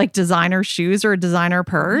 Like designer shoes or a designer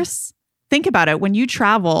purse. Think about it. When you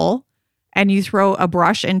travel and you throw a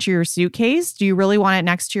brush into your suitcase, do you really want it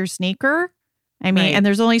next to your sneaker? I mean, and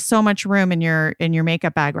there's only so much room in your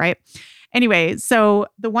makeup bag, right? Anyway, so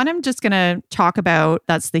the one I'm just going to talk about,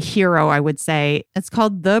 that's the hero, I would say. It's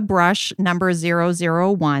called The Brush number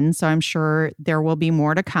 001. So I'm sure there will be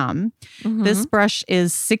more to come. This brush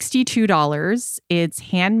is $62. It's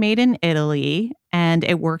handmade in Italy, and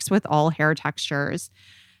it works with all hair textures.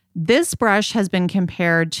 This brush has been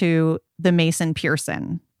compared to the Mason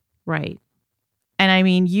Pearson. Right. And I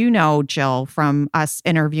mean, you know, Jill, from us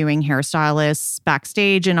interviewing hairstylists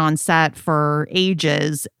backstage and on set for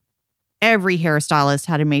ages, every hairstylist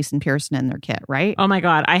had a Mason Pearson in their kit, right? Oh my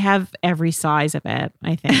God. I have every size of it.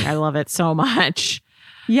 I think I love it so much.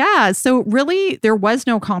 Yeah. So really, there was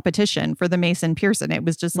no competition for the Mason Pearson. It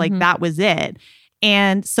was just like, that was it.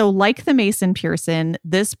 And so like the Mason Pearson,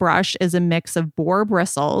 this brush is a mix of boar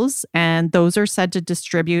bristles, and those are said to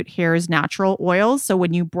distribute hair's natural oils. So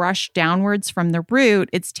when you brush downwards from the root,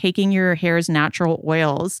 it's taking your hair's natural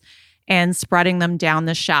oils and spreading them down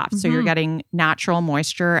the shaft. So you're getting natural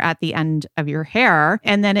moisture at the end of your hair.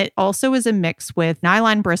 And then it also is a mix with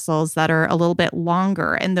nylon bristles that are a little bit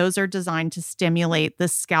longer. And those are designed to stimulate the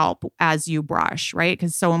scalp as you brush, right?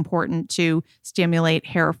 Because it's so important to stimulate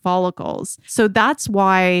hair follicles. So that's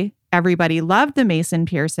why everybody loved the Mason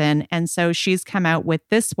Pearson. And so she's come out with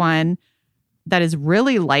this one that is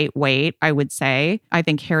really lightweight, I would say. I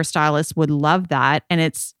think hairstylists would love that. And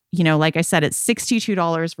it's, you know, like I said, it's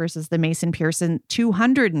 $62 versus the Mason Pearson,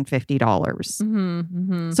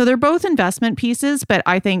 $250. So they're both investment pieces, but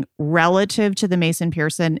I think relative to the Mason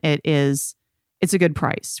Pearson, it's a good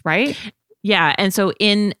price, right? Yeah. And so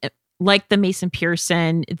in like the Mason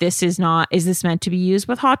Pearson, is this meant to be used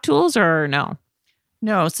with hot tools or no?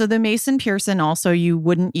 No. So the Mason Pearson also, you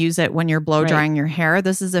wouldn't use it when you're blow drying your hair.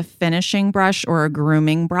 This is a finishing brush or a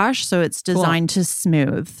grooming brush. So it's designed to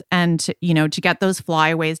smooth and, to get those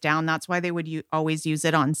flyaways down. That's why they would always use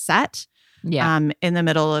it on set. Yeah. In the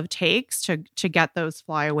middle of takes to get those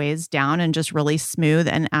flyaways down and just really smooth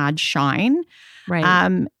and add shine. Right.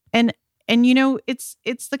 And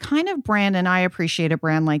it's the kind of brand, and I appreciate a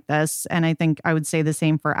brand like this. And I think I would say the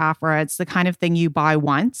same for Aphra. It's the kind of thing you buy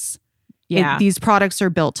once. Yeah. These products are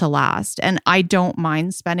built to last. And I don't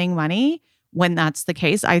mind spending money when that's the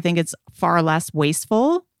case. I think it's far less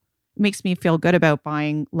wasteful. It makes me feel good about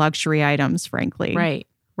buying luxury items, frankly. Right.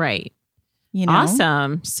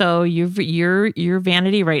 Awesome. So your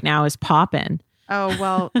vanity right now is popping. Oh,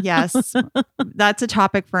 well, yes. That's a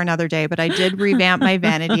topic for another day, but I did revamp my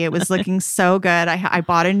vanity. It was looking so good. I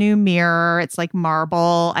bought a new mirror. It's like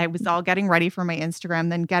marble. I was all getting ready for my Instagram,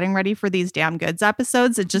 then getting ready for these Damn Goods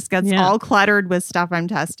episodes. It just gets all cluttered with stuff I'm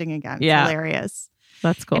testing again. Yeah. Hilarious.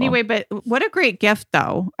 That's cool. Anyway, but what a great gift,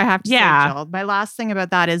 though, I have to say, Jill. My last thing about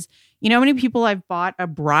that is, you know how many people I've bought a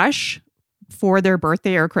brush for their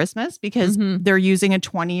birthday or Christmas because they're using a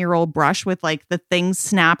 20-year-old brush with like the things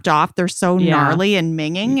snapped off. They're so gnarly and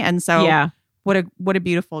minging. And so what a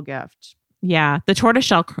beautiful gift. Yeah. The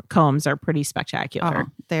tortoiseshell combs are pretty spectacular.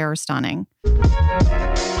 Oh, they are stunning.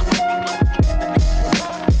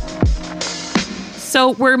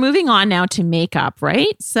 So we're moving on now to makeup,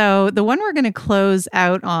 right? So the one we're going to close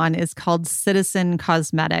out on is called Citizen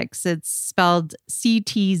Cosmetics. It's spelled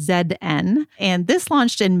CTZN. And this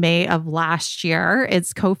launched in May of last year.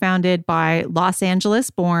 It's co-founded by Los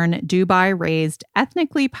Angeles-born, Dubai-raised,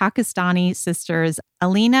 ethnically Pakistani sisters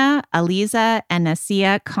Alina, Aliza, and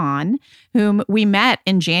Nasia Khan, whom we met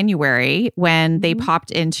in January when they popped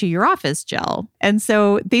into your office, Jill. And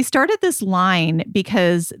so they started this line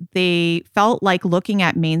because they felt like looking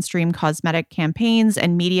at mainstream cosmetic campaigns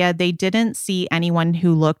and media, they didn't see anyone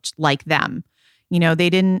who looked like them. You know, they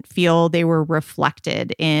didn't feel they were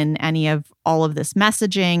reflected in any of all of this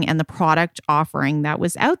messaging and the product offering that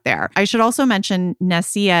was out there. I should also mention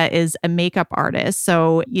Nasia is a makeup artist.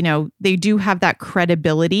 So, you know, they do have that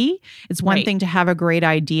credibility. It's one thing to have a great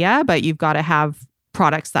idea, but you've got to have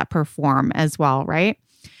products that perform as well, right?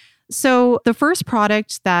 So the first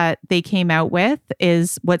product that they came out with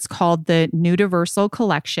is what's called the Nudiversal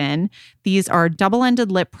Collection. These are double-ended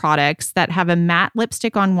lip products that have a matte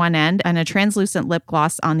lipstick on one end and a translucent lip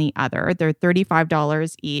gloss on the other. They're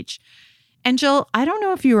 $35 each. And Jill, I don't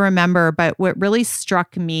know if you remember, but what really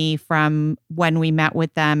struck me from when we met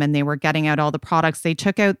with them and they were getting out all the products, they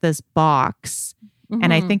took out this box,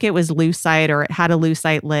 and I think it was lucite or it had a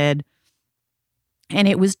lucite lid. And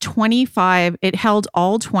it was 25, it held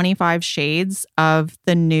all 25 shades of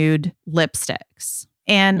the nude lipsticks.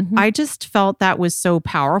 And I just felt that was so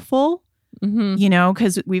powerful, you know,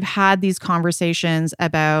 because we've had these conversations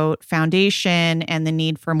about foundation and the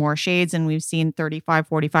need for more shades. And we've seen 35,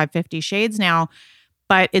 45, 50 shades now.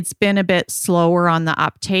 But it's been a bit slower on the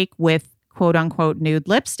uptake with quote unquote nude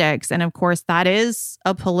lipsticks. And of course, that is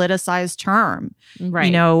a politicized term. Right.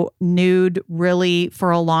 You know, nude really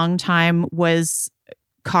for a long time was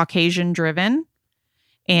Caucasian driven.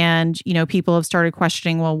 And, you know, people have started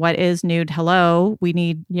questioning, well, what is nude? Hello, we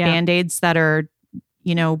need Band-Aids that are,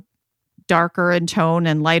 you know, darker in tone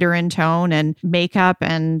and lighter in tone and makeup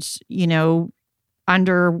and, you know,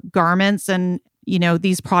 undergarments and, you know,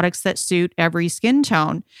 these products that suit every skin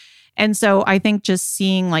tone. And so I think just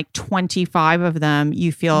seeing like 25 of them,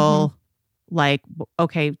 you feel like,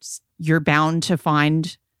 okay, you're bound to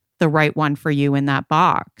find the right one for you in that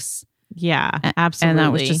box. Yeah, absolutely. And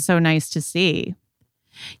that was just so nice to see.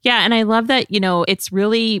 Yeah. And I love that, you know, it's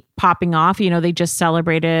really popping off. You know, they just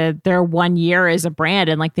celebrated their 1 year as a brand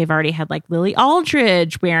and like they've already had like Lily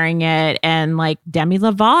Aldridge wearing it and like Demi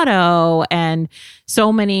Lovato and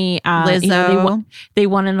so many. Lizzo. You know, they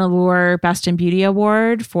won an Allure Best in Beauty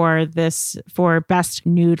Award for best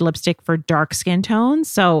nude lipstick for dark skin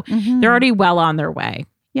tones. So they're already well on their way.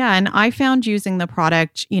 Yeah. And I found using the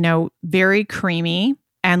product, you know, very creamy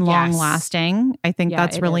and long lasting. I think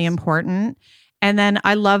that's really important. And then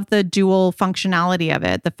I love the dual functionality of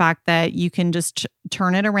it. The fact that you can just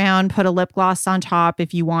turn it around, put a lip gloss on top.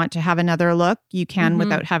 If you want to have another look, you can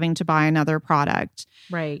without having to buy another product.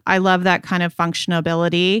 Right. I love that kind of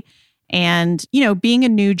functionality. And, you know, being a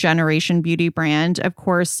new generation beauty brand, of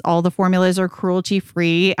course, all the formulas are cruelty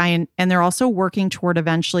free. And they're also working toward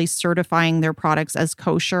eventually certifying their products as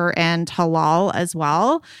kosher and halal as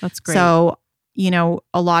well. That's great. So, you know,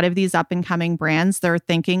 a lot of these up and coming brands, they're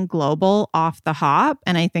thinking global off the hop.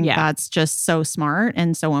 And I think that's just so smart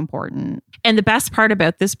and so important. And the best part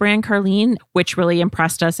about this brand, Carlene, which really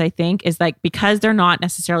impressed us, I think, is like because they're not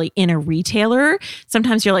necessarily in a retailer,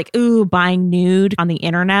 sometimes you're like, ooh, buying nude on the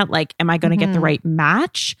internet, like, am I going to get the right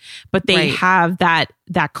match? But they have that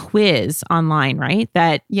quiz online, right?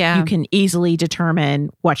 That you can easily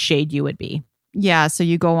determine what shade you would be. Yeah. So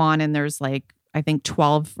you go on and there's like, I think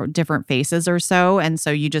 12 different faces or so. And so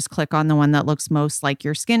you just click on the one that looks most like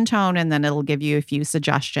your skin tone and then it'll give you a few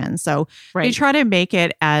suggestions. So they try to make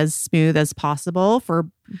it as smooth as possible for,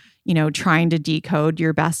 you know, trying to decode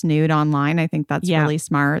your best nude online. I think that's really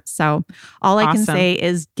smart. So all I can say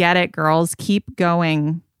is get it, girls. Keep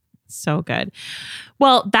going. So good.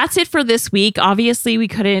 Well, that's it for this week. Obviously, we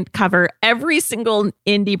couldn't cover every single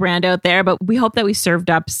indie brand out there, but we hope that we served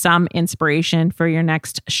up some inspiration for your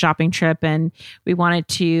next shopping trip. And we wanted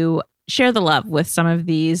to share the love with some of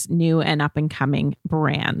these new and up and coming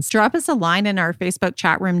brands. Drop us a line in our Facebook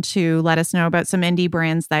chat room to let us know about some indie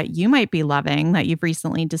brands that you might be loving that you've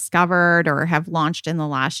recently discovered or have launched in the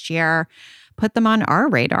last year. Put them on our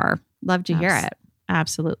radar. Love to hear it.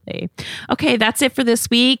 Absolutely. Okay, that's it for this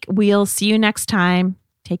week. We'll see you next time.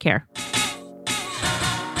 Take care.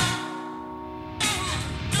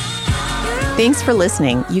 Thanks for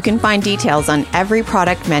listening. You can find details on every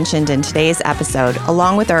product mentioned in today's episode,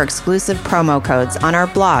 along with our exclusive promo codes on our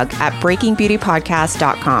blog at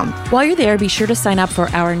breakingbeautypodcast.com. While you're there, be sure to sign up for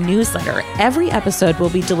our newsletter. Every episode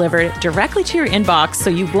will be delivered directly to your inbox,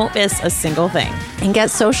 so you won't miss a single thing. And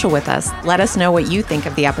get social with us. Let us know what you think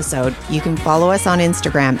of the episode. You can follow us on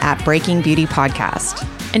Instagram at Breaking Beauty Podcast.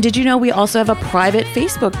 And did you know we also have a private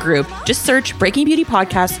Facebook group? Just search Breaking Beauty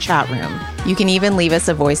Podcast Chat Room. You can even leave us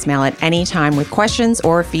a voicemail at any time with questions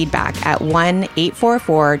or feedback at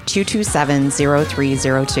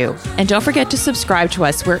 1-844-227-0302. And don't forget to subscribe to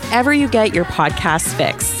us wherever you get your podcasts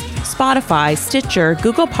fix. Spotify, Stitcher,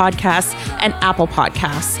 Google Podcasts, and Apple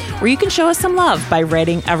Podcasts, where you can show us some love by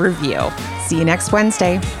writing a review. See you next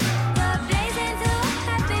Wednesday.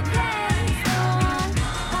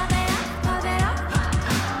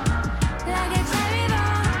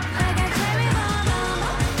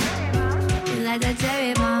 Like a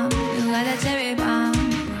cherry bomb, you like a cherry bomb.